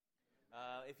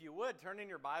If you would, turn in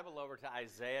your Bible over to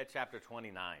Isaiah chapter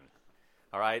 29.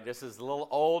 All right, this is a little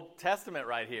Old Testament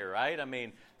right here, right? I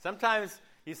mean, sometimes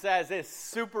he says it's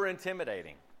super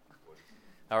intimidating.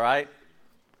 All right?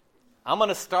 I'm going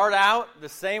to start out the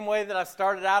same way that I've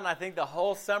started out, and I think the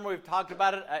whole summer we've talked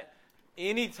about it.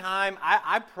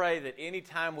 I pray that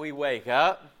anytime we wake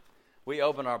up, we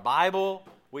open our Bible,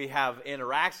 we have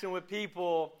interaction with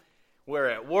people, we're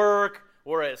at work,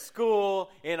 we're at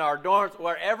school, in our dorms,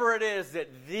 wherever it is, that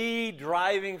the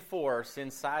driving force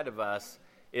inside of us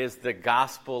is the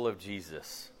gospel of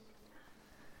Jesus.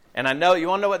 And I know, you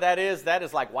want to know what that is? That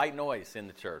is like white noise in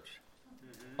the church.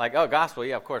 Like, oh, gospel,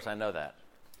 yeah, of course, I know that.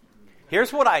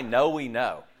 Here's what I know we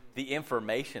know, the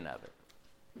information of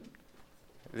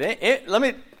it.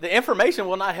 The information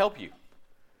will not help you.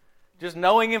 Just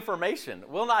knowing information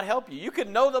will not help you. You could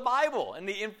know the Bible and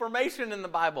the information in the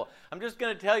Bible. I'm just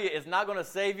going to tell you, it's not going to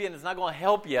save you and it's not going to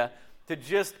help you to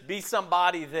just be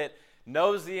somebody that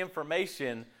knows the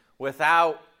information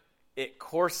without it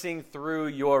coursing through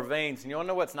your veins. And you want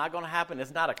to know what's not going to happen?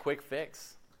 It's not a quick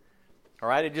fix. All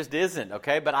right? It just isn't,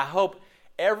 okay? But I hope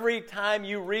every time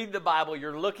you read the Bible,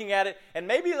 you're looking at it, and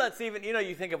maybe let's even,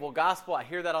 you think of, well, gospel, I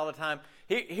hear that all the time.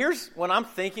 Here's, when I'm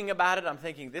thinking about it, I'm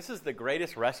thinking, this is the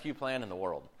greatest rescue plan in the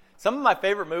world. Some of my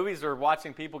favorite movies are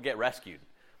watching people get rescued.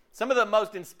 Some of the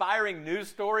most inspiring news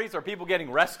stories are people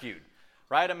getting rescued,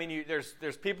 right? I mean,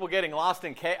 there's people getting lost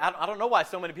in caves. I don't know why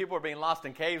so many people are being lost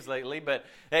in caves lately, but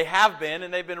they have been,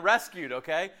 and they've been rescued,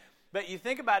 okay? But you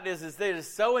think about this, it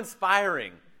is so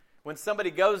inspiring when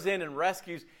somebody goes in and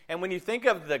rescues. And when you think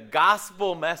of the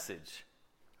gospel message,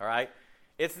 all right,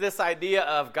 it's this idea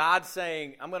of God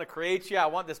saying, I'm going to create you. I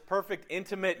want this perfect,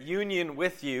 intimate union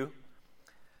with you.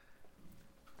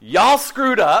 Y'all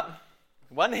screwed up.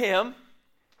 It wasn't him.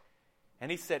 And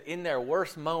he said, in their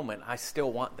worst moment, I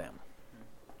still want them.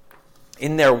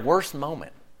 In their worst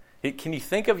moment. Can you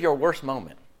think of your worst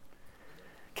moment?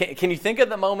 Can you think of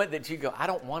the moment that you go, I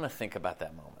don't want to think about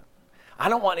that moment. I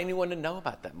don't want anyone to know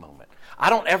about that moment. I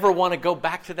don't ever want to go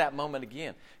back to that moment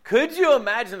again. Could you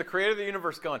imagine the creator of the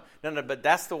universe going, no, but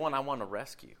that's the one I want to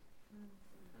rescue?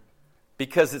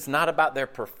 Because it's not about their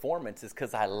performance. It's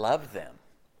because I love them.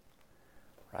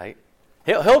 Right?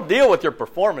 He'll deal with your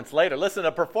performance later. Listen,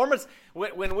 a performance,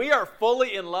 when we are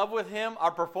fully in love with him, our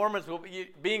performance,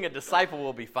 being a disciple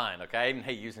will be fine. Okay? I even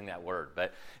hate using that word.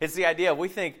 But it's the idea, we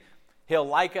think he'll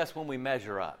like us when we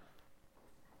measure up.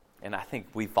 And I think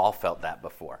we've all felt that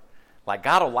before. Like,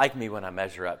 God will like me when I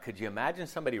measure up. Could you imagine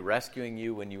somebody rescuing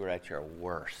you when you were at your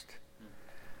worst?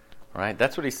 Right?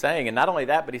 That's what he's saying. And not only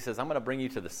that, but he says, I'm going to bring you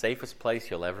to the safest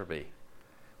place you'll ever be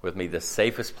with me. The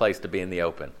safest place to be in the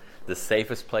open. The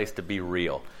safest place to be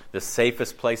real. The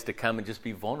safest place to come and just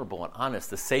be vulnerable and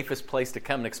honest. The safest place to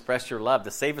come and express your love.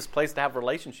 The safest place to have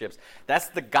relationships. That's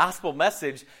the gospel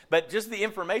message. But just the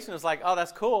information is like, oh,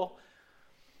 that's cool.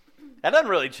 That doesn't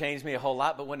really change me a whole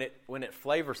lot, but when it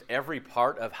flavors every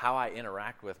part of how I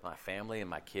interact with my family and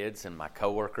my kids and my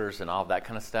coworkers and all of that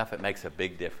kind of stuff, it makes a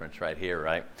big difference right here,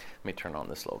 right? Let me turn on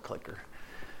this little clicker.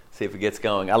 See if it gets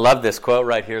going. I love this quote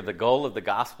right here. The goal of the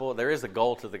gospel, there is a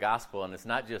goal to the gospel, and it's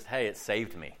not just, hey, it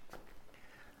saved me.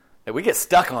 And we get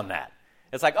stuck on that.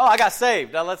 It's like, oh, I got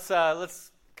saved. Now let's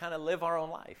kind of live our own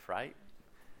life, right?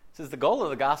 It says the goal of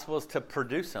the gospel is to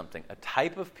produce something, a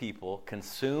type of people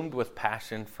consumed with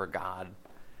passion for God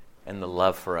and the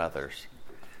love for others.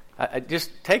 I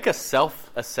just take a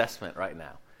self-assessment right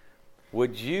now.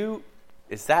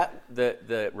 Is that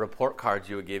the report card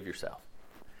you would give yourself?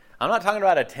 I'm not talking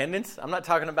about attendance. I'm not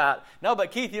talking about, no,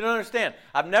 but Keith, you don't understand.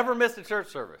 I've never missed a church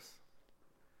service.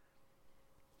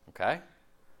 Okay?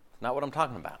 That's not what I'm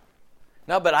talking about.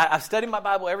 No, but I study my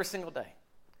Bible every single day.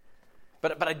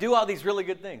 But I do all these really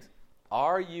good things.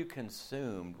 Are you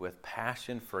consumed with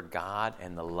passion for God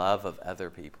and the love of other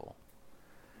people?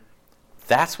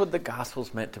 That's what the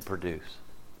gospel's meant to produce.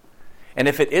 And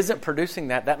if it isn't producing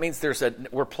that, that means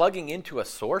we're plugging into a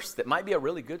source that might be a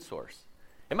really good source.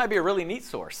 It might be a really neat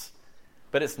source,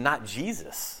 but it's not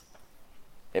Jesus.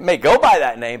 It may go by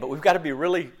that name, but we've got to be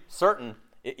really certain,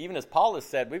 even as Paul has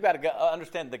said, we've got to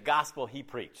understand the gospel he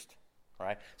preached.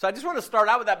 Right? So I just want to start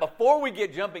out with that. Before we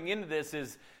get jumping into this,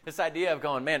 is this idea of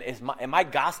going, man, am I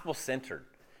gospel-centered?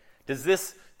 Does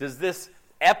this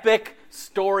epic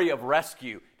story of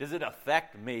rescue, does it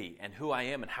affect me and who I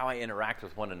am and how I interact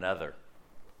with one another?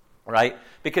 Right?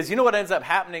 Because you know what ends up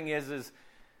happening is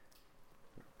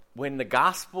when the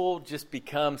gospel just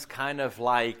becomes kind of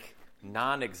like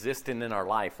non-existent in our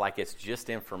life, like it's just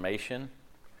information,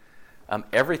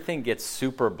 everything gets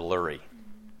super blurry.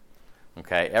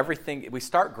 Okay, everything, we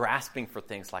start grasping for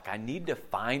things like I need to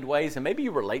find ways, and maybe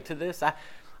you relate to this.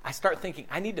 I start thinking,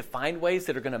 I need to find ways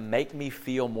that are going to make me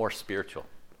feel more spiritual.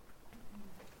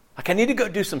 Like I need to go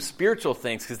do some spiritual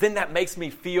things because then that makes me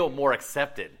feel more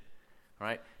accepted.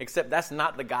 Right? Except that's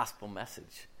not the gospel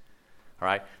message. All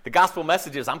right? The gospel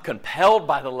message is I'm compelled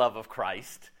by the love of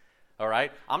Christ. All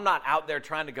right? I'm not out there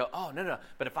trying to go, oh, no.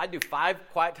 But if I do 5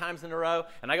 quiet times in a row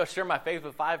and I go share my faith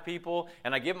with 5 people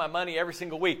and I give my money every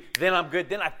single week, then I'm good.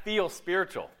 Then I feel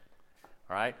spiritual.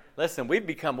 All right? Listen,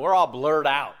 we're all blurred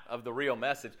out of the real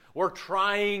message. We're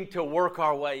trying to work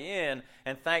our way in,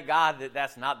 and thank God that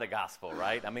that's not the gospel,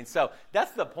 right? I mean, so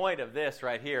that's the point of this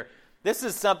right here. This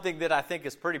is something that I think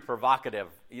is pretty provocative,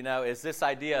 is this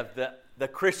idea of the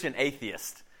Christian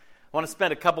atheist. I want to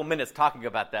spend a couple minutes talking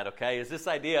about that, okay? Is this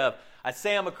idea of, I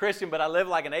say I'm a Christian, but I live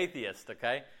like an atheist,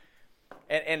 okay?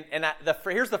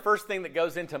 Here's the first thing that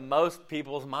goes into most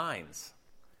people's minds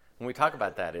when we talk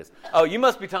about that is, oh, you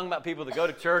must be talking about people that go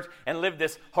to church and live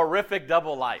this horrific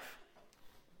double life.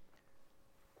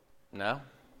 No,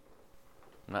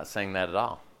 I'm not saying that at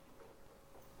all.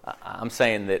 I'm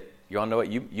saying that, you all know what,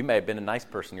 you may have been a nice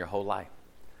person your whole life.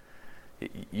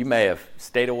 You may have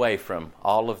stayed away from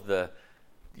all of the,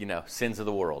 sins of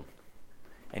the world.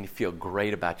 And you feel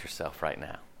great about yourself right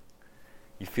now.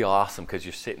 You feel awesome because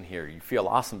you're sitting here. You feel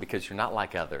awesome because you're not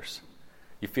like others.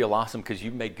 You feel awesome because you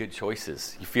made good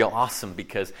choices. You feel awesome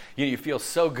because you feel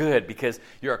so good because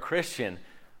you're a Christian.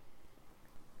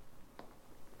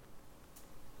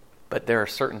 But there are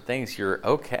certain things you're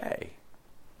okay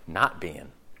not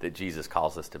being that Jesus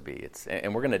calls us to be.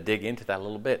 And we're going to dig into that a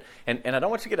little bit. And I don't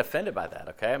want you to get offended by that,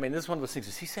 okay? I mean, this is one of those things.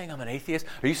 Is he saying I'm an atheist?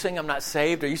 Are you saying I'm not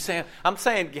saved? I'm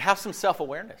saying you have some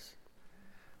self-awareness.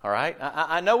 All right?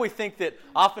 I know we think that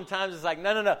oftentimes it's like,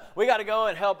 no. We got to go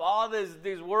and help all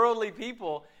these worldly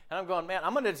people. And I'm going, man,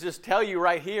 I'm going to just tell you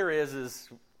right here is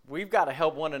we've got to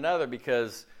help one another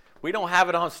because we don't have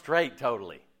it on straight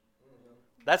totally.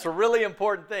 That's a really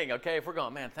important thing, okay? If we're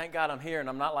going, man, thank God I'm here and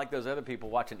I'm not like those other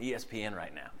people watching ESPN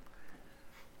right now.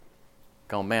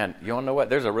 Going, man, you want to know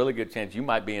what? There's a really good chance you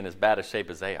might be in as bad a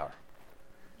shape as they are.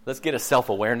 Let's get a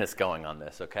self-awareness going on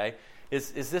this, okay?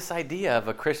 Is this idea of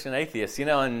a Christian atheist.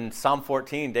 In Psalm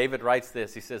 14, David writes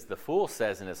this. He says, the fool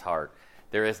says in his heart,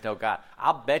 there is no God.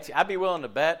 I'd be willing to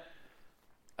bet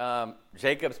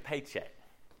Jacob's paycheck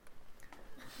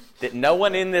that no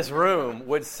one in this room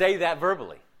would say that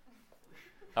verbally.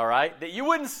 All right? That you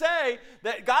wouldn't say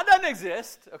that God doesn't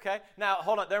exist, okay? Now,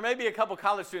 hold on. There may be a couple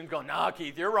college students going, no,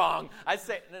 Keith, you're wrong. I'd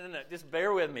say, no. Just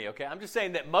bear with me, okay? I'm just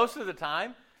saying that most of the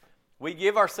time, we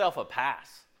give ourselves a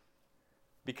pass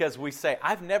because we say,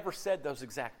 I've never said those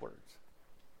exact words.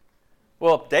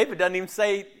 Well, David doesn't even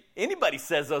say anybody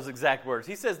says those exact words.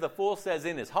 He says the fool says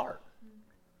in his heart.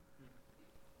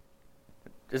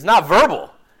 It's not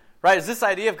verbal, right? It's this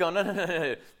idea of going,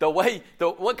 no.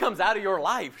 What comes out of your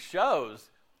life shows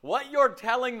what you're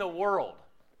telling the world.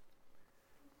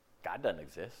 God doesn't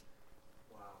exist.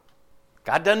 Wow.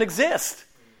 God doesn't exist.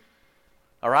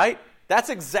 All right?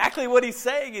 That's exactly what he's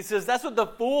saying. He says that's what the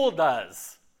fool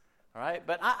does. All right?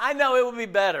 But I know it would be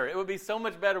better. It would be so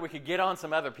much better we could get on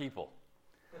some other people.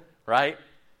 Right?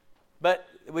 But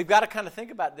we've got to kind of think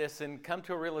about this and come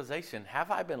to a realization. Have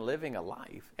I been living a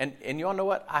life? And you all know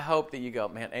what? I hope that you go,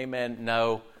 man, amen,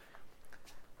 no.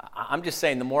 I'm just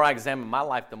saying the more I examine my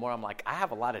life, the more I'm like, I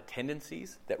have a lot of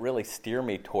tendencies that really steer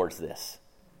me towards this.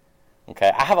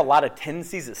 Okay? I have a lot of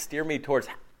tendencies that steer me towards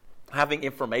having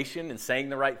information and saying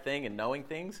the right thing and knowing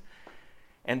things.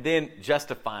 And then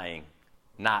justifying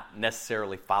not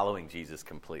necessarily following Jesus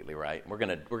completely, right? We're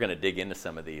gonna dig into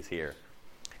some of these here.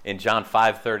 In John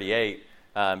 5:38,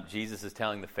 Jesus is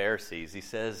telling the Pharisees, he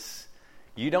says,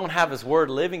 you don't have his word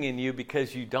living in you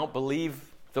because you don't believe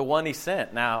the one he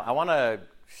sent. Now, I want to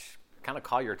kind of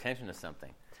call your attention to something.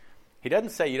 He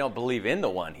doesn't say you don't believe in the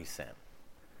one he sent.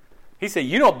 He said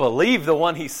you don't believe the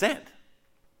one he sent.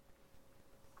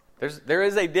 There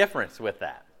is a difference with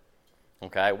that.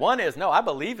 Okay? One is, no, I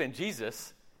believe in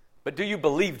Jesus, but do you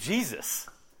believe Jesus?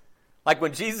 Like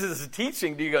when Jesus is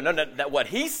teaching, do you go, no, that what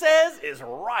he says is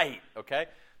right, okay?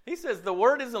 He says the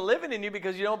word isn't living in you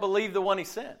because you don't believe the one he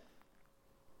sent.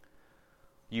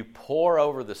 You pore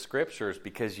over the scriptures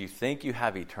because you think you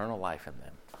have eternal life in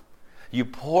them. You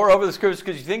pore over the scriptures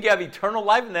because you think you have eternal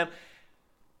life in them,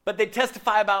 but they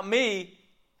testify about me.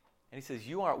 And he says,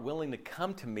 you aren't willing to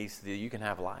come to me so that you can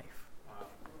have life.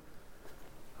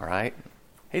 All right?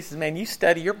 He says, man, you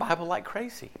study your Bible like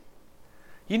crazy.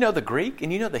 You know the Greek,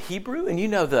 and you know the Hebrew, and you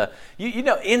know you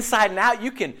know inside and out.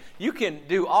 You can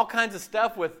do all kinds of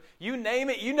stuff with, you name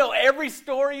it. You know every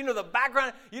story. You know the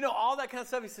background. You know all that kind of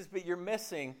stuff. He says, but you're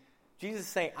missing. Jesus is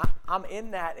saying, I'm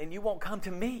in that, and you won't come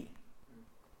to me.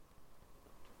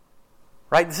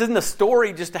 Right? This isn't a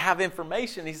story just to have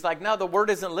information. He's like, no, the word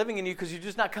isn't living in you because you're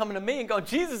just not coming to me and going,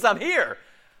 Jesus, I'm here.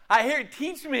 I hear you.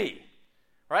 Teach me.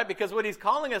 Right? Because what he's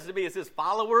calling us to be is his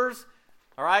followers.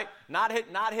 All right? Not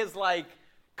his like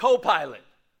co-pilot.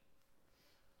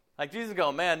 Like Jesus is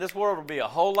going, man, this world would be a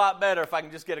whole lot better if I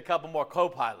can just get a couple more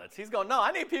co-pilots. He's going, no,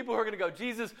 I need people who are going to go,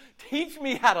 Jesus, teach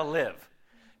me how to live.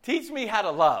 Teach me how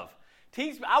to love.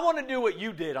 Teach me. I want to do what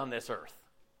you did on this earth.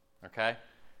 Okay?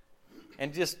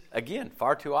 And just, again,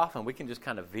 far too often we can just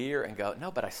kind of veer and go,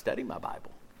 no, but I study my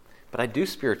Bible. But I do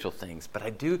spiritual things. But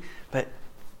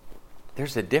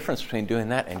there's a difference between doing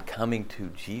that and coming to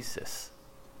Jesus.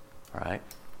 All right?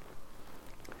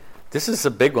 This is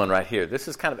a big one right here. This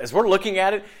is kind of, as we're looking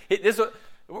at it,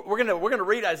 we're gonna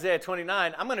read Isaiah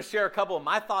 29. I'm going to share a couple of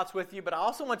my thoughts with you, but I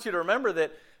also want you to remember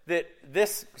that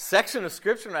this section of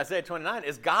Scripture in Isaiah 29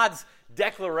 is God's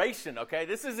declaration, okay?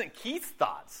 This isn't Keith's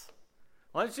thoughts.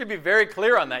 I want you to be very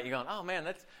clear on that. You're going, oh man,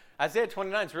 that's Isaiah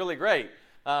 29 is really great.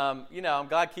 I'm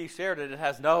glad Keith shared it. It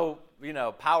has no,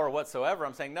 power whatsoever.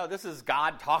 I'm saying, no, this is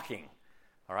God talking.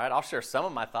 All right, I'll share some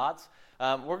of my thoughts.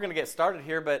 We're going to get started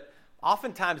here, but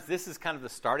oftentimes this is kind of the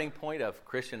starting point of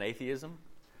Christian atheism,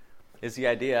 is the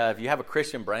idea of you have a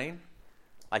Christian brain,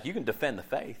 like you can defend the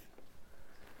faith,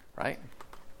 right?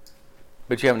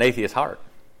 But you have an atheist heart.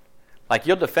 Like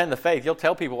you'll defend the faith. You'll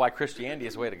tell people why Christianity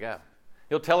is the way to go.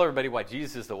 You'll tell everybody why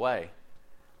Jesus is the way,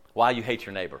 why you hate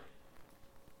your neighbor.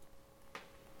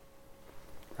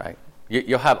 Right?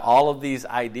 You'll have all of these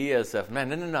ideas of,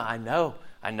 man, no,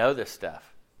 I know this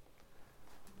stuff.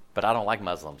 But I don't like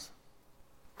Muslims.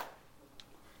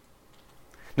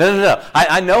 No.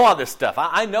 I know all this stuff.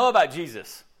 I know about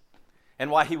Jesus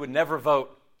and why he would never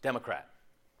vote Democrat.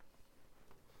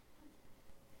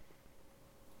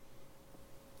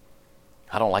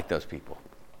 I don't like those people.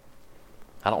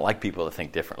 I don't like people that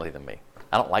think differently than me.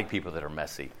 I don't like people that are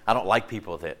messy. I don't like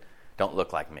people that don't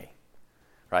look like me.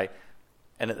 Right?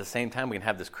 And at the same time, we can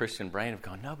have this Christian brain of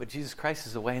going, no, but Jesus Christ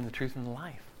is the way and the truth and the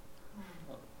life.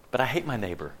 But I hate my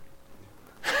neighbor.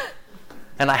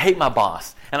 And I hate my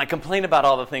boss. And I complain about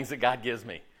all the things that God gives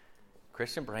me.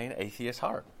 Christian brain, atheist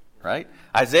heart. Right?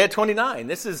 Isaiah 29.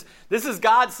 This is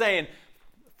God saying,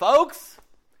 folks,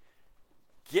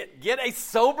 get a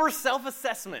sober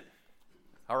self-assessment.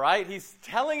 All right? He's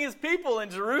telling his people in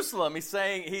Jerusalem, he's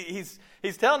saying,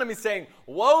 he's telling them, he's saying,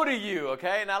 woe to you,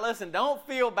 okay? Now listen, don't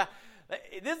feel bad.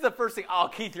 This is the first thing, oh,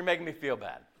 Keith, you're making me feel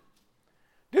bad.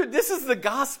 Dude, this is the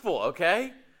gospel,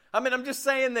 okay? I mean, I'm just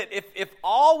saying that if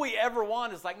all we ever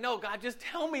want is like, no, God, just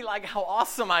tell me like how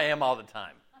awesome I am all the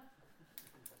time.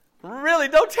 Really,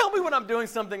 don't tell me when I'm doing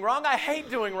something wrong. I hate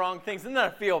doing wrong things, and then I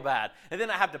feel bad. And then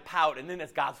I have to pout, and then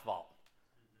it's God's fault.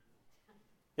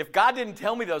 If God didn't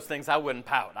tell me those things, I wouldn't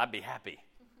pout. I'd be happy,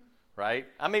 right?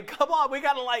 I mean, come on, we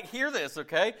got to hear this,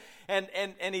 okay? And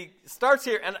he starts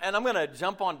here, and I'm going to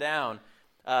jump on down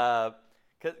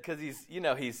because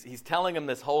he's telling him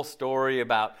this whole story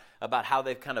about how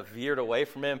they've kind of veered away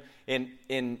from him.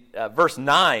 In verse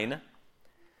 9,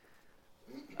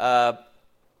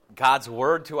 God's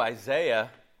word to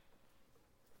Isaiah,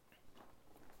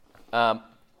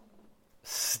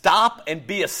 stop and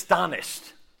be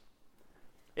astonished.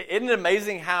 Isn't it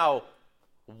amazing how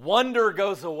wonder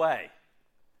goes away?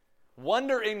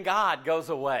 Wonder in God goes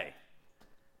away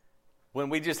when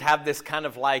we just have this kind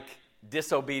of like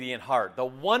disobedient heart. The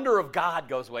wonder of God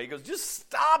goes away. He goes, just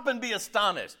stop and be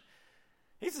astonished.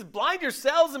 He says, blind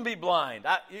yourselves and be blind.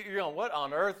 You're going, what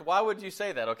on earth? Why would you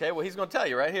say that? Okay, well, he's going to tell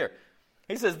you right here.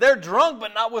 He says, they're drunk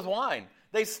but not with wine.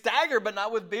 They stagger but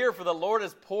not with beer, for the Lord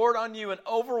has poured on you an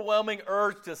overwhelming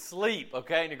urge to sleep.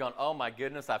 Okay, and you're going, oh my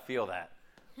goodness, I feel that.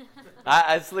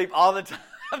 I sleep all the time.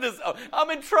 I'm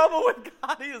in trouble with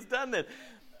God. He has done this.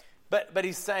 But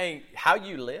he's saying, how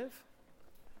you live,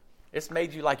 it's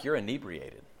made you like you're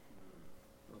inebriated.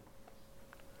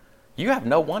 You have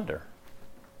no wonder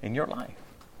in your life.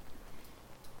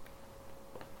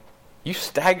 You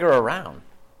stagger around.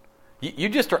 You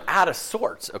just are out of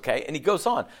sorts, okay? And he goes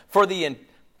on. For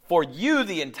you,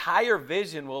 the entire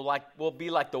vision will be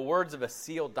like the words of a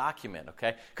sealed document,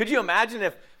 okay? Could you imagine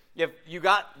if you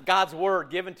got God's word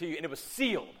given to you and it was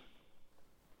sealed?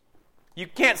 You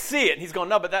can't see it. And he's going,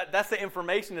 no, but that's the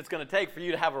information it's going to take for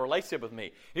you to have a relationship with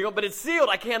me. You go, but it's sealed.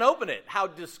 I can't open it. How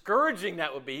discouraging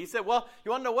that would be. He said, well,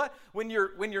 you want to know what? When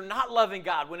you're not loving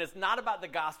God, when it's not about the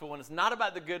gospel, when it's not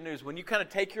about the good news, when you kind of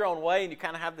take your own way and you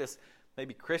kind of have this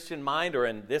maybe Christian mind, or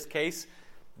in this case,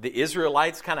 the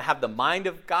Israelites kind of have the mind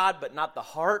of God but not the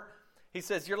heart. He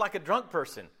says, you're like a drunk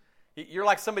person. You're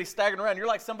like somebody staggering around. You're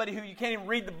like somebody who you can't even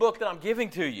read the book that I'm giving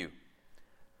to you.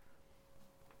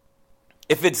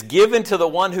 If it's given to the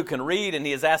one who can read and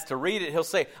he is asked to read it, he'll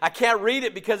say, I can't read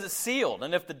it because it's sealed.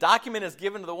 And if the document is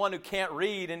given to the one who can't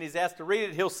read and he's asked to read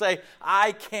it, he'll say,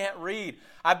 I can't read.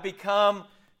 I've become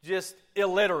just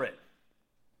illiterate.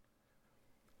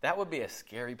 That would be a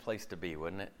scary place to be,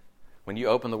 wouldn't it? When you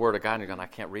open the Word of God and you're going, I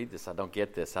can't read this, I don't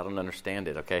get this, I don't understand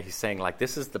it, okay? He's saying, like,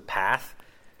 this is the path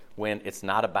when it's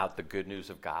not about the good news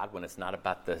of God, when it's not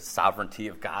about the sovereignty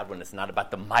of God, when it's not about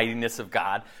the mightiness of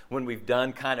God, when we've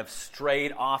done kind of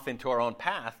strayed off into our own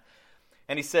path.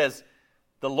 And he says,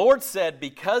 the Lord said,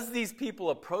 because these people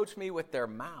approach me with their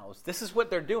mouths, this is what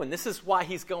they're doing. This is why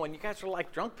he's going, you guys are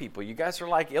like drunk people. You guys are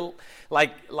like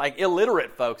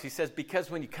illiterate folks. He says, because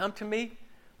when you come to me,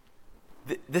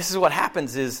 this is what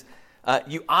happens is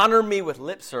you honor me with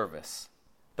lip service,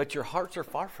 but your hearts are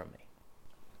far from me.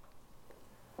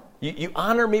 You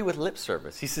honor me with lip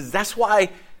service. He says, that's why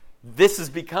this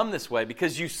has become this way,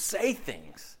 because you say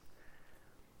things,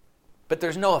 but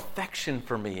there's no affection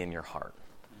for me in your heart.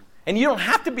 And you don't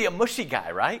have to be a mushy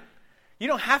guy, right? You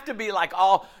don't have to be like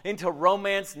all into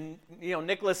romance,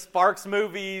 Nicholas Sparks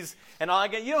movies and all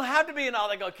that. You don't have to be in all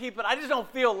that. Go, keep it. I just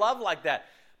don't feel love like that.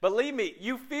 Believe me,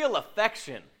 you feel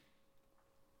affection,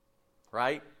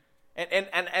 right?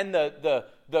 And the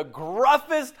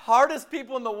gruffest, hardest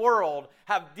people in the world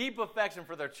have deep affection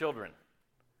for their children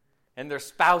and their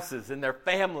spouses and their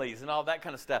families and all that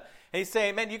kind of stuff. And he's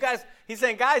saying, man, guys,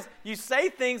 you say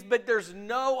things, but there's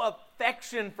no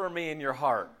affection for me in your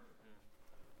heart.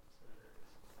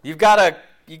 You got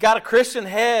a Christian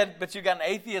head, but you got an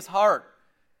atheist heart.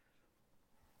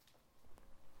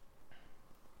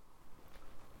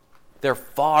 They're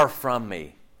far from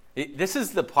me. This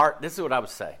is what I would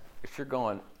say. If you're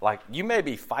going, like, you may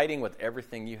be fighting with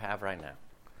everything you have right now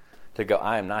to go,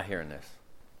 I am not hearing this.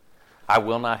 I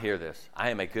will not hear this.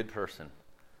 I am a good person.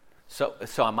 So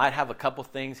I might have a couple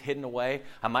things hidden away.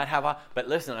 But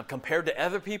listen, compared to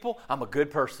other people, I'm a good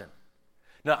person.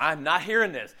 No, I'm not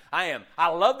hearing this. I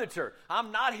love the church.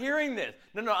 I'm not hearing this.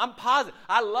 No, I'm positive.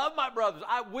 I love my brothers.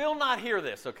 I will not hear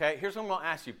this, okay? Here's what I'm going to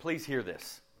ask you. Please hear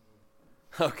this.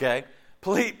 Okay?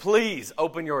 Please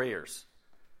open your ears.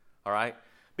 All right?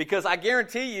 Because I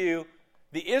guarantee you,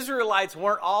 the Israelites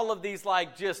weren't all of these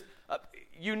like just,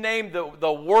 you name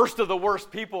the worst of the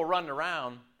worst people running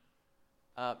around.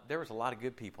 There was a lot of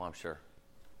good people, I'm sure.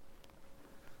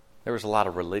 There was a lot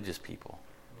of religious people.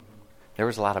 There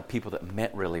was a lot of people that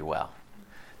meant really well.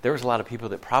 There was a lot of people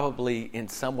that probably in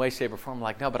some way, shape, or form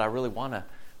like, no, but I really want to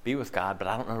be with God, but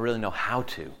I don't really know how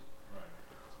to.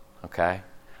 Okay?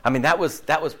 I mean, that was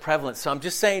prevalent. So I'm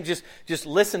just saying, just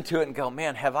listen to it and go,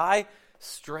 man, have I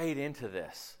strayed into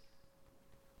this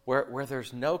where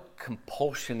there's no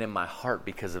compulsion in my heart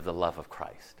because of the love of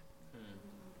Christ?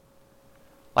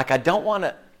 Like, I don't want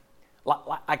to,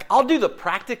 like I'll do the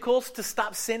practicals to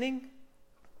stop sinning,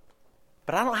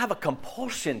 but I don't have a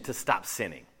compulsion to stop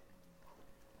sinning.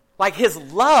 Like, his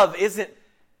love isn't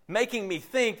making me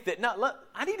think that, no, look,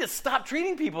 I need to stop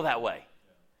treating people that way.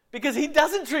 Because he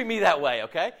doesn't treat me that way,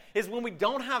 okay? Is when we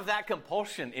don't have that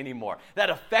compulsion anymore, that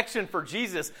affection for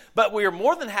Jesus. But we are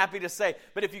more than happy to say,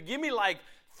 but if you give me like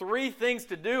 3 things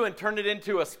to do and turn it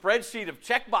into a spreadsheet of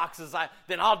check boxes,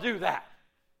 then I'll do that.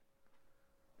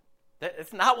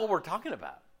 It's not what we're talking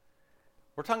about.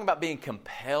 We're talking about being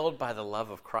compelled by the love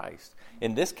of Christ.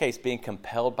 In this case, being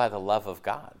compelled by the love of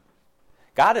God.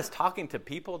 God is talking to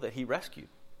people that he rescued.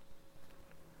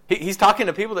 He's talking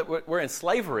to people that were in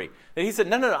slavery. And he said,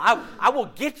 no, I will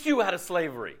get you out of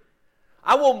slavery.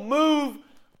 I will move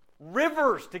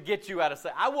rivers to get you out of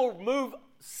slavery. I will move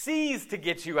seas to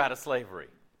get you out of slavery.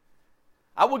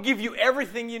 I will give you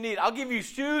everything you need. I'll give you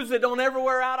shoes that don't ever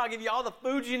wear out. I'll give you all the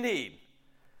food you need.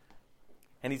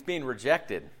 And he's being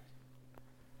rejected.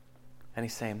 And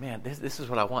he's saying, man, this is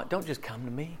what I want. Don't just come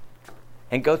to me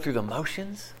and go through the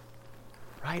motions.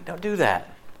 Right? Don't do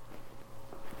that.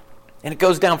 And it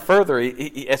goes down further.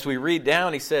 As we read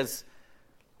down, he says,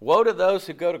 woe to those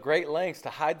who go to great lengths to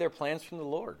hide their plans from the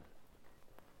Lord.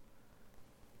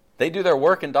 They do their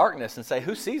work in darkness and say,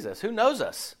 who sees us? Who knows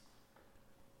us?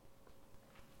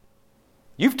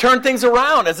 You've turned things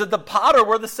around as if the potter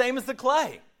were the same as the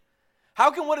clay.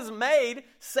 How can what is made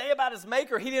say about his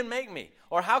maker, he didn't make me?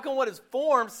 Or how can what is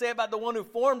formed say about the one who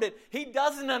formed it, he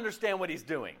doesn't understand what he's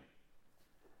doing?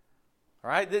 All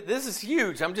right, this is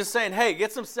huge. I'm just saying, hey,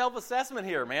 get some self-assessment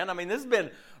here, man. I mean, this has been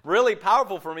really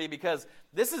powerful for me because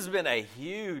this has been a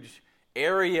huge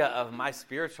area of my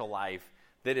spiritual life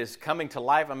that is coming to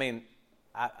life. I mean,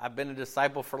 I've been a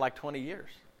disciple for like 20 years.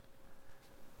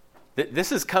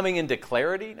 This is coming into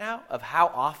clarity now of how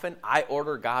often I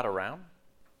order God around.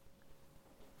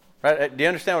 Right? Do you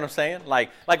understand what I'm saying?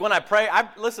 Like when I pray,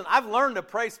 I've learned to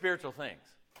pray spiritual things.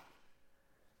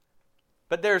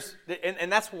 But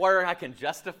and that's where I can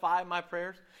justify my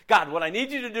prayers. God, what I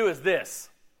need you to do is this.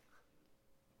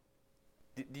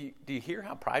 Do you hear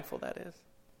how prideful that is?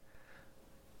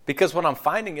 Because what I'm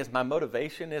finding is my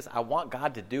motivation is I want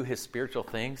God to do his spiritual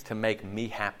things to make me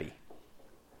happy,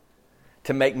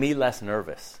 to make me less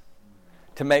nervous,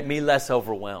 to make me less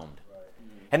overwhelmed.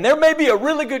 And there may be a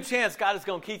really good chance God is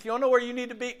going, Keith, you don't know where you need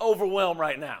to be? Overwhelmed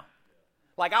right now.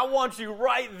 Like, I want you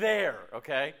right there,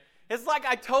 okay? It's like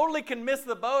I totally can miss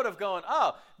the boat of going,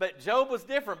 oh, but Job was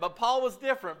different, but Paul was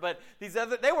different, but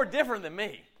they were different than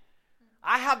me.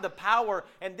 I have the power,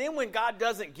 and then when God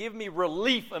doesn't give me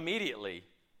relief immediately,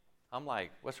 I'm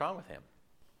like, what's wrong with him?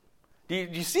 Do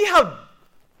you see how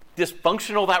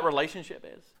dysfunctional that relationship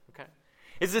is? Okay,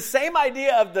 it's the same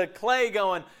idea of the clay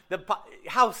going,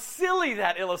 how silly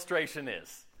that illustration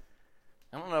is.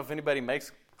 I don't know if anybody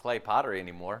makes clay pottery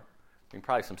anymore. I mean,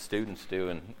 probably some students do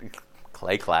in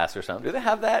clay class or something. Do they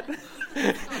have that?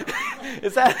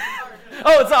 Is that?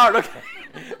 Oh, it's art,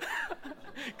 okay.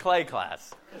 Clay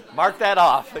class. Mark that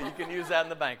off. You can use that in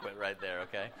the banquet right there,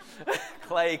 okay?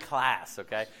 Clay class,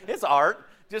 okay? It's art,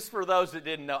 just for those that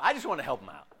didn't know. I just want to help them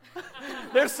out.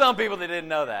 There's some people that didn't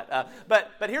know that.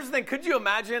 But here's the thing. Could you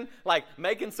imagine, like,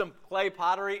 making some clay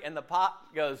pottery and the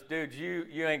pot goes, dude,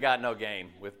 you ain't got no game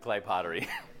with clay pottery.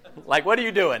 Like, what are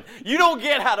you doing? You don't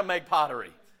get how to make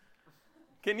pottery.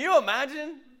 Can you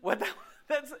imagine?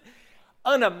 That's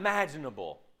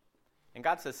unimaginable. And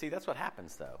God says, see, that's what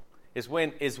happens, though. Is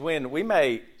when we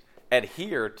may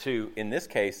adhere to, in this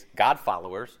case, God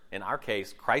followers, in our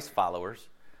case, Christ followers,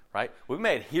 right? We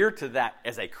may adhere to that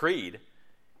as a creed,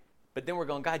 but then we're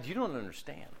going, God, you don't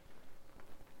understand.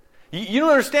 You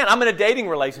don't understand. I'm in a dating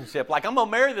relationship. Like, I'm going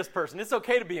to marry this person. It's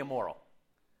okay to be immoral.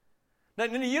 No,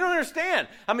 you don't understand.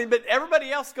 I mean, but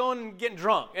everybody else going and getting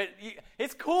drunk.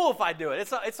 It's cool if I do it.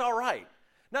 It's all right.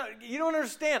 No, you don't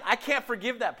understand. I can't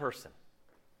forgive that person.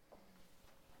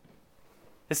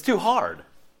 It's too hard.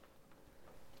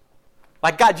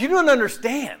 Like, God, you don't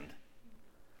understand.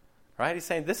 Right? He's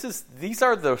saying these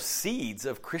are the seeds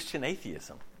of Christian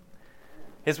atheism.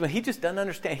 Is when he just doesn't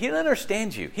understand. He doesn't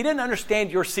understand you. He doesn't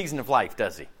understand your season of life,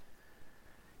 does he?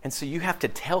 And so you have to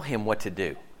tell him what to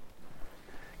do.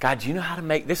 God, do you know how to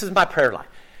make, this is my prayer life.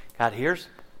 God,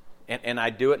 and I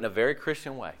do it in a very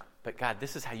Christian way. But God,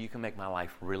 this is how you can make my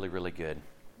life really, really good.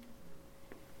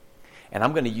 And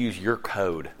I'm going to use your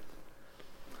code.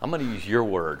 I'm going to use your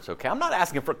words, okay? I'm not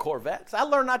asking for Corvettes. I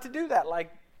learned not to do that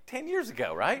like 10 years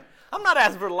ago, right? I'm not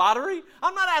asking for the lottery.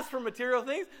 I'm not asking for material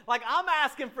things. Like, I'm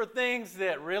asking for things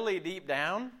that really deep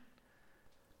down,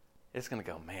 it's going to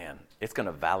go, man, it's going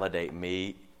to validate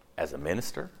me as a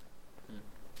minister.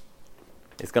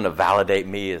 It's going to validate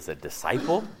me as a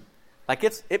disciple. Like,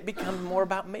 it becomes more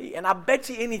about me. And I bet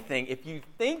you anything, if you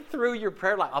think through your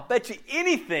prayer life, I'll bet you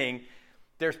anything,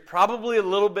 there's probably a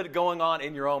little bit going on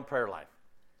in your own prayer life.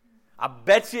 I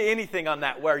bet you anything on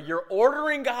that, where you're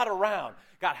ordering God around.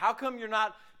 God, how come you're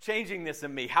not changing this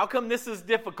in me? How come this is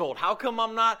difficult? How come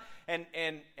I'm not? And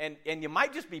you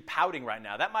might just be pouting right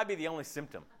now. That might be the only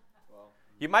symptom.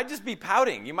 You might just be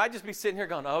pouting. You might just be sitting here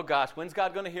going, oh gosh, when's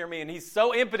God going to hear me? And he's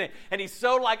so impotent, and he's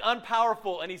so like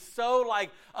unpowerful, and he's so like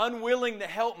unwilling to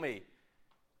help me.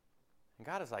 And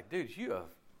God is like, dude,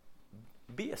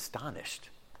 be astonished.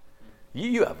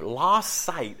 You have lost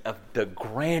sight of the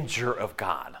grandeur of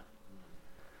God.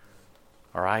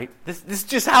 All right? This is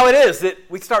just how it is, that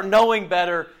we start knowing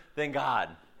better than God.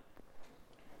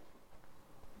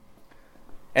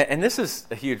 And this is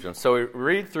a huge one. So we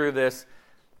read through this.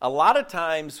 A lot of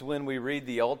times when we read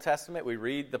the Old Testament, we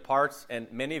read the parts,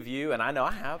 and many of you, and I know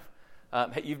I have,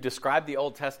 you've described the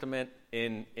Old Testament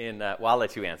well, I'll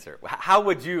let you answer. How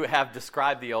would you have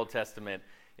described the Old Testament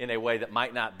in a way that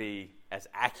might not be as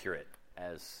accurate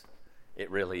as it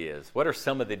really is? What are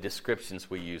some of the descriptions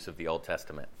we use of the Old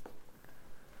Testament?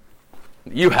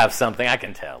 You have something, I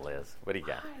can tell, Liz. What do you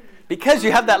got? Because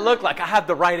you have that look like I have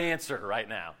the right answer right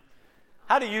now.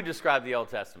 How do you describe the Old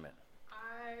Testament?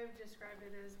 I've described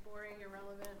it as boring,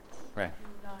 irrelevant, right.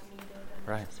 Not needed.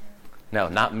 Right. No,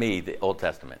 not me, the Old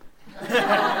Testament.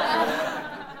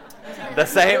 The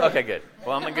same? Okay, good.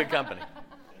 Well, I'm in good company.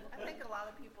 I think a lot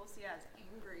of people see it as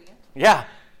angry. Yeah.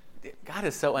 God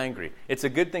is so angry. It's a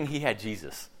good thing he had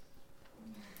Jesus.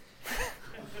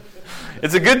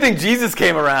 It's a good thing Jesus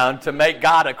came around to make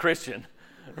God a Christian.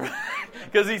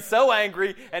 Because he's so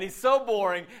angry, and he's so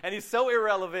boring, and he's so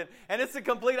irrelevant, and it's the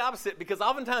complete opposite. Because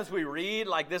oftentimes we read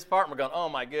like this part, and we're going, oh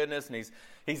my goodness, and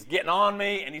he's getting on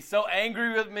me, and he's so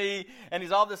angry with me, and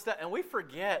he's all this stuff. And we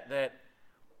forget that,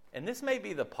 and this may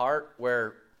be the part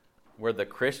where where the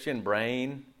Christian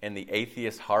brain and the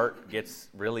atheist heart gets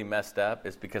really messed up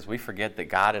is because we forget that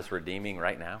God is redeeming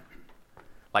right now.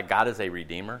 Like God is a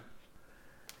redeemer.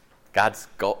 God's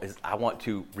goal is, I want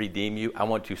to redeem you. I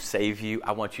want to save you.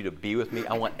 I want you to be with me.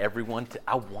 I want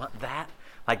I want that.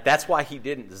 Like that's why he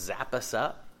didn't zap us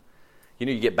up. You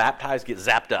know, you get baptized, get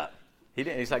zapped up. He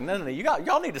didn't. He's like, no,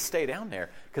 y'all need to stay down there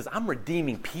because I'm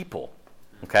redeeming people.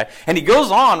 Okay? And he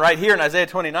goes on right here in Isaiah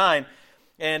 29,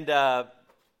 and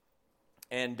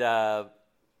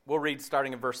we'll read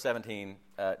starting in verse 17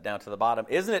 down to the bottom.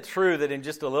 Isn't it true that in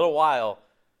just a little while,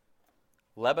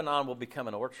 Lebanon will become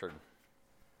an orchard,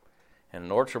 and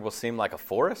an orchard will seem like a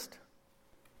forest?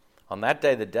 On that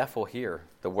day, the deaf will hear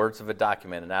the words of a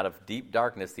document, and out of deep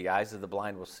darkness, the eyes of the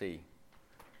blind will see.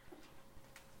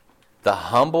 The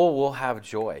humble will have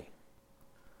joy.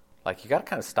 Like, you got to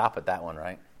kind of stop at that one,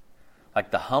 right? Like,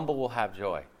 the humble will have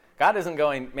joy. God isn't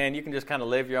going, man, you can just kind of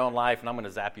live your own life, and I'm going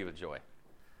to zap you with joy.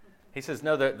 He says,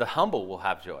 no, the humble will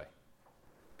have joy.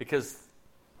 Because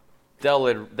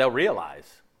they'll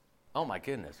realize, oh, my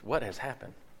goodness, what has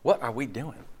happened? What are we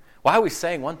doing? Why are we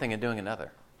saying one thing and doing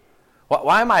another?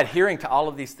 Why am I adhering to all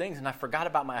of these things, and I forgot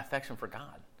about my affection for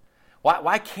God?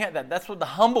 Why can't that? That's what the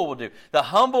humble will do. The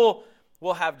humble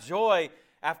will have joy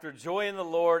after joy in the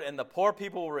Lord, and the poor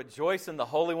people will rejoice in the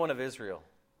Holy One of Israel.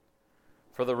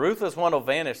 For the ruthless one will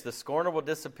vanish, the scorner will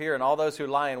disappear, and all those who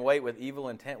lie in wait with evil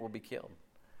intent will be killed.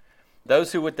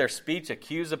 Those who with their speech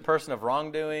accuse a person of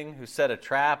wrongdoing, who set a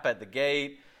trap at the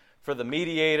gate for the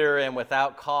mediator, and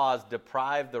without cause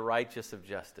deprive the righteous of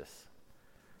justice.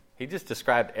 He just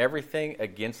described everything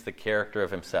against the character of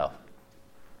himself.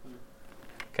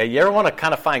 Okay, you ever want to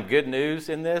kind of find good news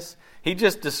in this? He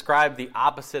just described the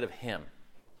opposite of him.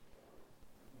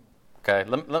 Okay,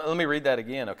 let me read that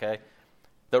again, okay?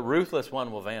 The ruthless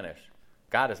one will vanish.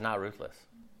 God is not ruthless.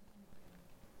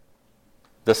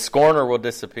 The scorner will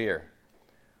disappear.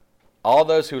 All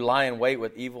those who lie in wait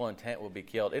with evil intent will be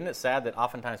killed. Isn't it sad that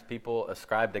oftentimes people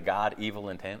ascribe to God evil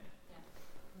intent?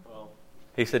 Well,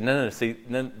 he said, no, see,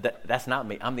 that's not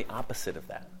me. I'm the opposite of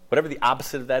that. Whatever the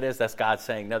opposite of that is, that's God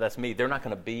saying, no, that's me. They're not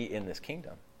going to be in this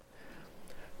kingdom.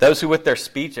 Those who with their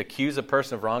speech accuse a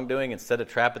person of wrongdoing and set a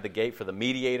trap at the gate for the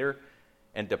mediator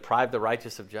and deprive the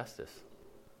righteous of justice.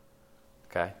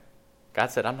 Okay?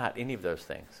 God said, I'm not any of those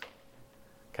things.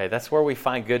 Okay, that's where we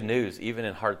find good news, even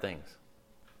in hard things.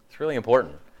 It's really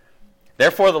important.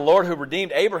 Therefore, the Lord who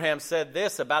redeemed Abraham said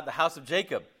this about the house of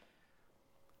Jacob.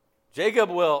 Jacob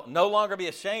will no longer be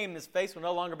ashamed, his face will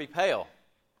no longer be pale.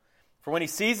 For when he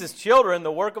sees his children,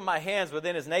 the work of my hands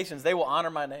within his nations, they will honor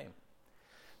my name.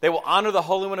 They will honor the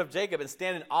Holy One of Jacob and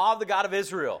stand in awe of the God of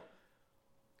Israel.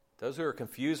 Those who are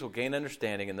confused will gain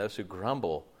understanding, and those who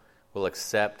grumble will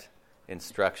accept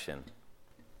instruction.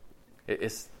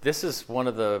 This is one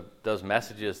of those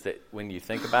messages that when you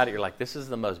think about it, you're like, this is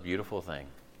the most beautiful thing.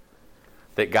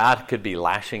 That God could be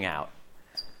lashing out.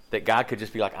 That God could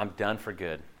just be like, I'm done for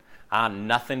good. I have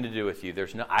nothing to do with you.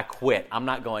 I quit. I'm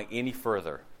not going any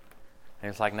further. And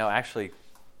it's like, no, actually,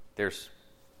 there's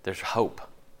hope.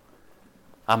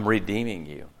 I'm redeeming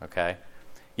you, okay?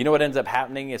 You know what ends up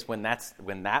happening is when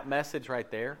that message right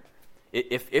there,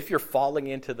 if you're falling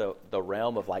into the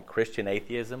realm of like Christian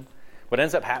atheism, what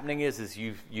ends up happening is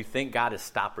you think God has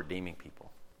stopped redeeming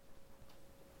people.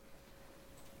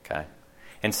 Okay?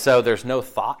 And so there's no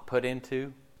thought put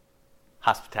into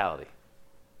hospitality.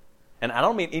 And I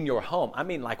don't mean in your home. I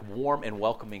mean like warm and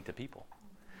welcoming to people.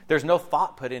 There's no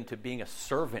thought put into being a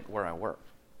servant where I work.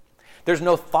 There's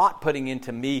no thought putting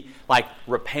into me like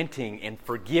repenting and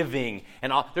forgiving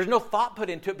and all. There's no thought put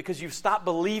into it because you've stopped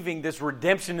believing this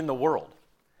redemption in the world.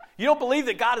 You don't believe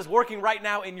that God is working right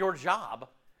now in your job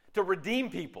to redeem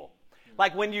people.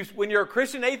 Like when you're a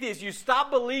Christian atheist, you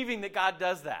stop believing that God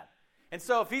does that. And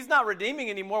so if he's not redeeming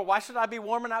anymore, why should I be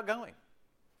warm and outgoing?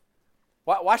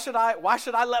 Why should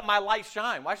I let my light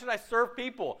shine? Why should I serve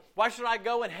people? Why should I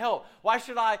go and help? Why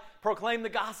should I proclaim the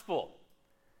gospel?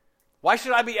 Why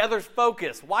should I be others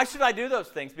focused? Why should I do those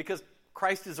things? Because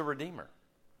Christ is a redeemer.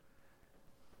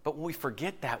 But when we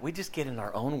forget that, we just get in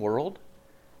our own world,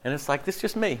 and it's like, this is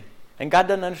just me, and God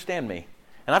doesn't understand me.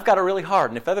 And I've got it really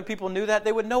hard, and if other people knew that,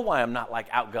 they would know why I'm not like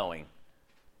outgoing.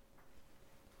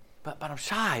 But I'm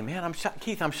shy, man. I'm shy.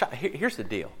 Keith, I'm shy. Here's the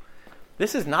deal.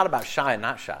 This is not about shy and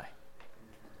not shy.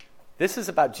 This is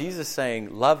about Jesus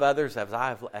saying, love others as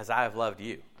I have loved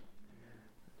you.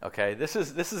 Okay, this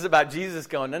is about Jesus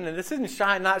going, no, this isn't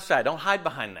shy, not shy. Don't hide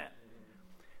behind that.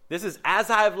 This is, as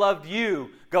I have loved you,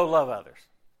 go love others.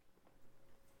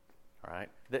 All right?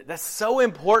 That's so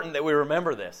important that we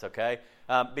remember this, okay?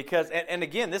 Because, and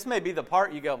again, this may be the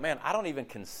part you go, man, I don't even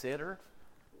consider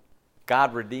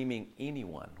God redeeming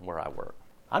anyone where I work.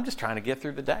 I'm just trying to get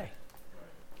through the day.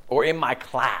 Or in my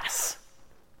class.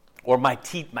 Or my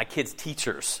kids'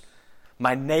 teachers.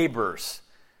 My neighbors.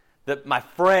 My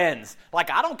friends. Like,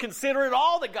 I don't consider it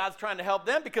all that God's trying to help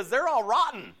them because they're all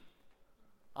rotten.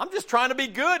 I'm just trying to be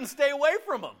good and stay away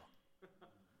from them.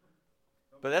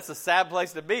 But that's a sad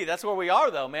place to be. That's where we are,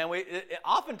 though, man.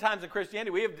 Oftentimes in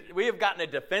Christianity, we have gotten a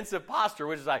defensive posture,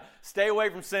 which is like, stay away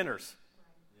from sinners.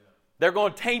 They're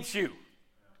going to taint you.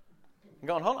 I'm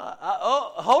going,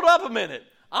 hold up a minute.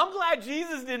 I'm glad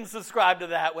Jesus didn't subscribe to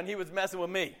that when he was messing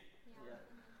with me.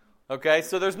 Okay,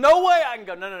 so there's no way I can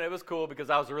go, no, it was cool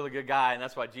because I was a really good guy, and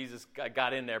that's why Jesus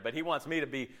got in there. But he wants me to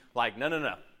be like,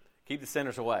 no, keep the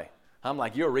sinners away. I'm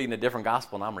like, you're reading a different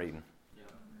gospel than I'm reading.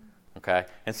 Okay,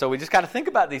 and so we just got to think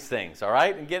about these things, all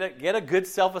right, and get a good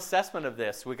self-assessment of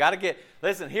this. We got to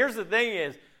listen, here's the thing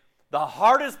is, the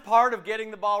hardest part of getting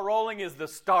the ball rolling is the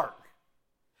start.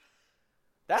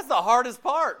 That's the hardest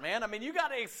part, man. I mean, you got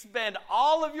to expend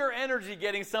all of your energy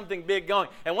getting something big going.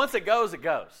 And once it goes, it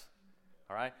goes.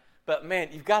 All right? But, man,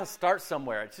 you've got to start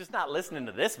somewhere. It's just not listening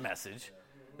to this message.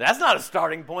 That's not a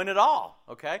starting point at all,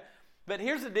 okay? But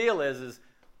here's the deal is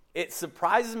it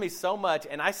surprises me so much,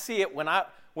 and I see it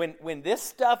when this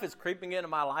stuff is creeping into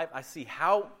my life, I see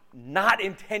how not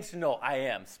intentional I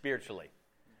am spiritually.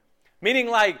 Meaning,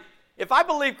 like, if I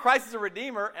believe Christ is a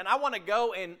Redeemer and I want to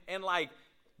go and like,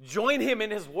 join him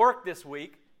in his work this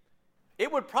week,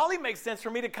 it would probably make sense for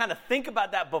me to kind of think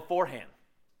about that beforehand.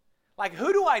 Like,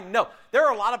 who do I know? There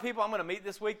are a lot of people I'm going to meet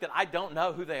this week that I don't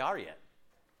know who they are yet.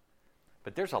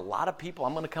 But there's a lot of people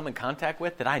I'm going to come in contact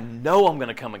with that I know I'm going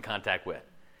to come in contact with.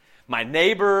 My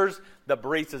neighbors, the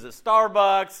baristas at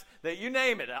Starbucks, you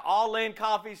name it, All In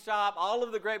Coffee Shop, all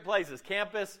of the great places,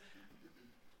 campus.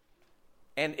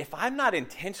 And if I'm not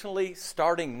intentionally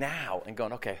starting now and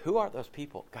going, okay, who are those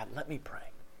people? God, let me pray.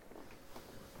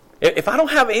 If I don't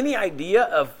have any idea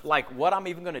of like what I'm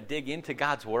even going to dig into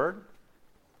God's Word,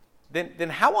 then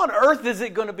how on earth is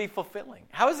it going to be fulfilling?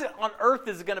 How is it on earth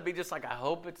is it going to be just like, I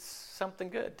hope it's something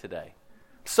good today?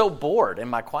 I'm so bored in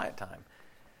my quiet time.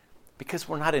 Because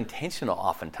we're not intentional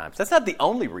oftentimes. That's not the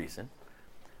only reason.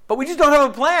 But we just don't have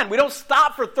a plan. We don't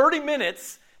stop for 30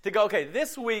 minutes to go, okay,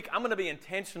 this week I'm going to be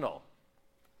intentional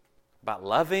about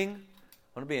loving.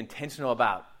 I'm going to be intentional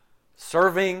about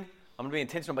serving. I'm going to be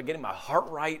intentional about getting my heart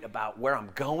right about where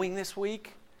I'm going this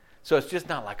week. So it's just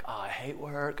not like, oh, I hate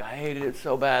work. I hated it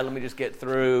so bad. Let me just get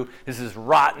through. This is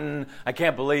rotten. I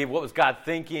can't believe what was God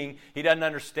thinking. He doesn't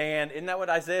understand. Isn't that what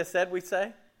Isaiah said we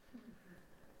say?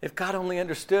 If God only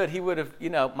understood, he would have,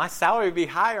 my salary would be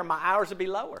higher, my hours would be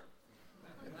lower.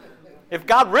 If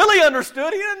God really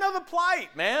understood, he didn't know the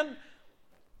plight, man.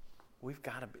 We've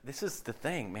got to be, this is the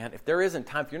thing, man. If there isn't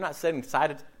time, if you're not setting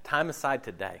time aside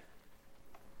today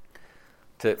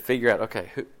to figure out,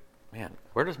 okay,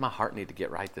 where does my heart need to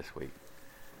get right this week?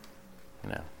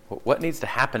 What needs to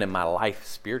happen in my life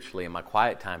spiritually, in my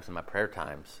quiet times, in my prayer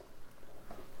times?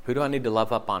 Who do I need to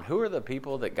love up on? Who are the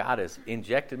people that God has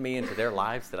injected me into their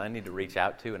lives that I need to reach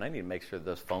out to? And I need to make sure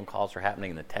those phone calls are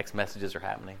happening and the text messages are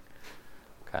happening.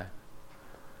 Okay.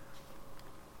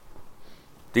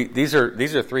 These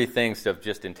are three things of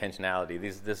just intentionality.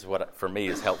 This is what for me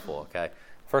is helpful. Okay.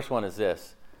 First one is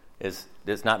this: is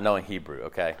not knowing Hebrew.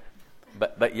 Okay.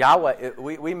 But Yahweh,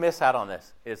 we miss out on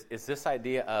this. Is this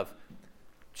idea of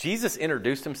Jesus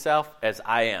introduced himself as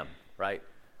I am, right?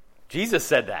 Jesus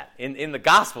said that in the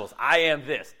Gospels. I am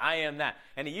this, I am that.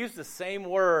 And he used the same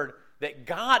word that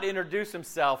God introduced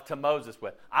himself to Moses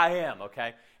with. I am,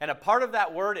 okay? And a part of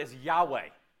that word is Yahweh.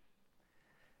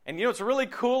 And what's really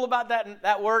cool about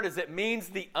that word is it means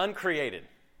the uncreated.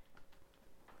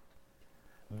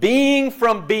 Being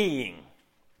from being.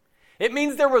 It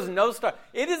means there was no start.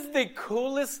 It is the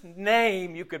coolest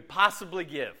name you could possibly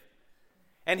give.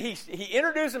 And he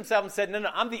introduced himself and said, no,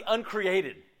 I'm the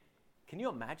uncreated. Can you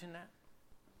imagine that?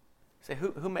 Say,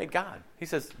 who made God? He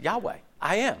says, Yahweh,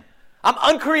 I am. I'm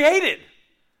uncreated.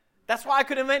 That's why I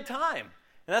could invent time.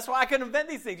 And that's why I could invent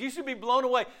these things. You should be blown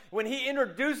away. When he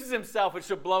introduces himself, it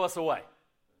should blow us away.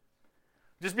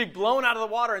 Just be blown out of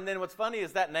the water. And then what's funny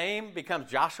is that name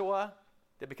becomes Joshua.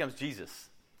 It becomes Jesus.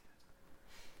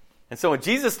 And so when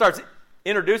Jesus starts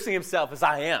introducing himself as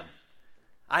I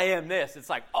am this. It's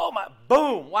like, oh my,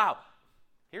 boom, wow.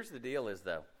 Here's the deal is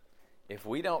though, if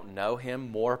we don't know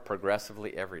him more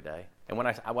progressively every day, and when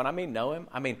I mean know him,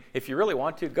 I mean if you really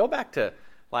want to, go back to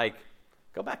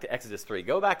Exodus 3,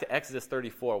 go back to Exodus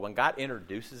 34 when God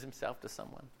introduces himself to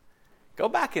someone. Go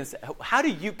back and say, how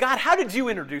did you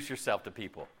introduce yourself to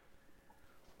people?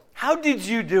 How did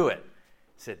you do it?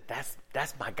 He said,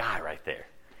 that's my guy right there.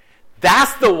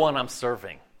 That's the one I'm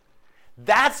serving.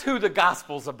 That's who the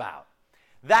gospel's about.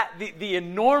 That the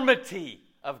enormity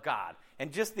of God.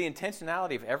 And just the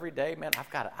intentionality of every day, man, I've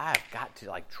got to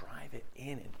like drive it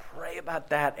in and pray about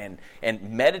that and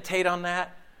meditate on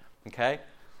that. Okay?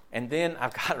 And then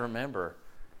I've got to remember,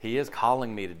 he is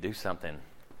calling me to do something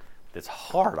that's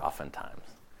hard oftentimes.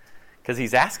 Because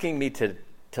he's asking me to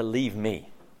leave me.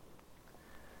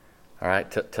 All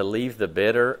right? To leave the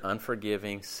bitter,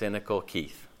 unforgiving, cynical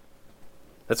Keith.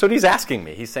 That's what he's asking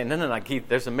me. He's saying, no, Keith,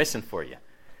 there's a mission for you.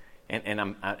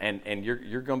 And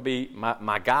you're going to be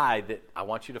my guide that I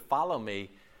want you to follow me.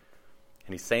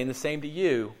 And he's saying the same to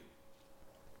you.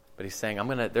 But he's saying,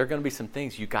 there are going to be some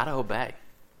things you got to obey.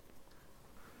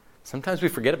 Sometimes we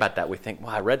forget about that. We think,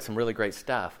 well, I read some really great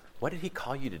stuff. What did he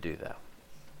call you to do, though?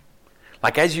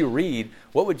 Like, as you read,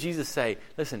 what would Jesus say?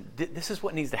 Listen, this is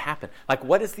what needs to happen. Like,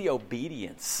 what is the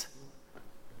obedience?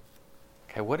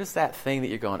 Okay, what is that thing that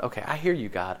you're going, okay, I hear you,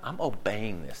 God. I'm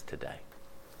obeying this today.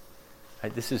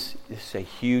 Right, this is a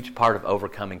huge part of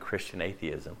overcoming Christian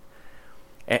atheism.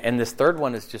 And this third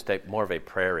one is just more of a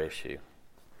prayer issue.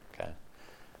 Okay,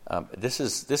 this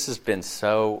has been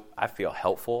so, I feel,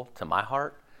 helpful to my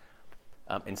heart.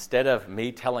 Instead of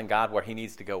me telling God where he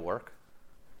needs to go work,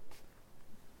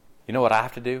 you know what I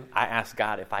have to do? I ask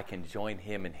God if I can join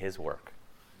him in his work.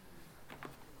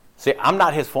 See, I'm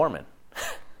not his foreman.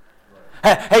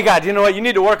 Hey, God, you know what? You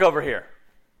need to work over here.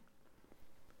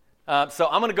 So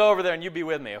I'm going to go over there and you be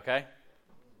with me, okay?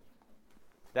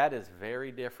 That is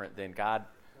very different than, God,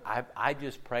 I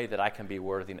just pray that I can be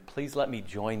worthy. Please let me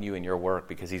join you in your work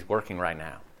because he's working right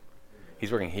now.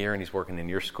 He's working here, and he's working in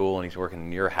your school, and he's working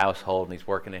in your household, and he's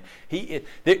working in...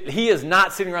 He is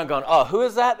not sitting around going, oh, who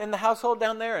is that in the household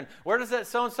down there? And where does that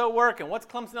so-and-so work? And what's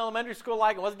Clemson Elementary School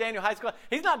like? And what's Daniel High School like?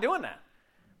 He's not doing that.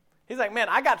 He's like, man,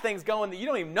 I got things going that you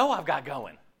don't even know I've got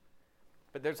going.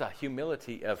 But there's a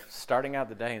humility of starting out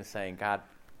the day and saying, God,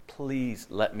 please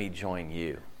let me join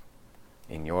you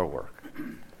in your work.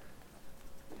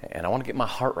 And I want to get my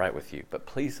heart right with you, but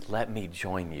please let me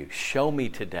join you. Show me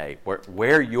today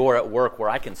where you're at work, where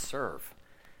I can serve,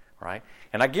 right?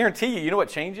 And I guarantee you know what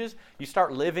changes? You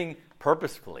start living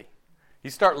purposefully. You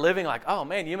start living like, oh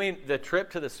man, you mean the trip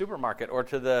to the supermarket or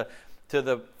to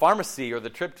the pharmacy or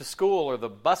the trip to school or the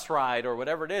bus ride or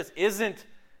whatever it is isn't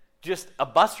just a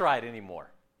bus ride anymore.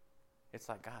 It's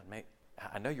like, God, mate,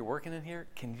 I know you're working in here.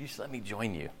 Can you just let me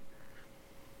join you?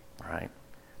 All right?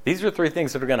 These are three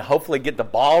things that are going to hopefully get the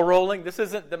ball rolling. This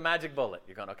isn't the magic bullet.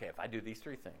 You're going, okay, if I do these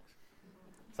three things,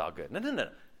 it's all good. No.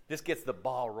 This gets the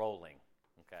ball rolling,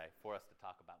 okay, for us to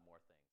talk about.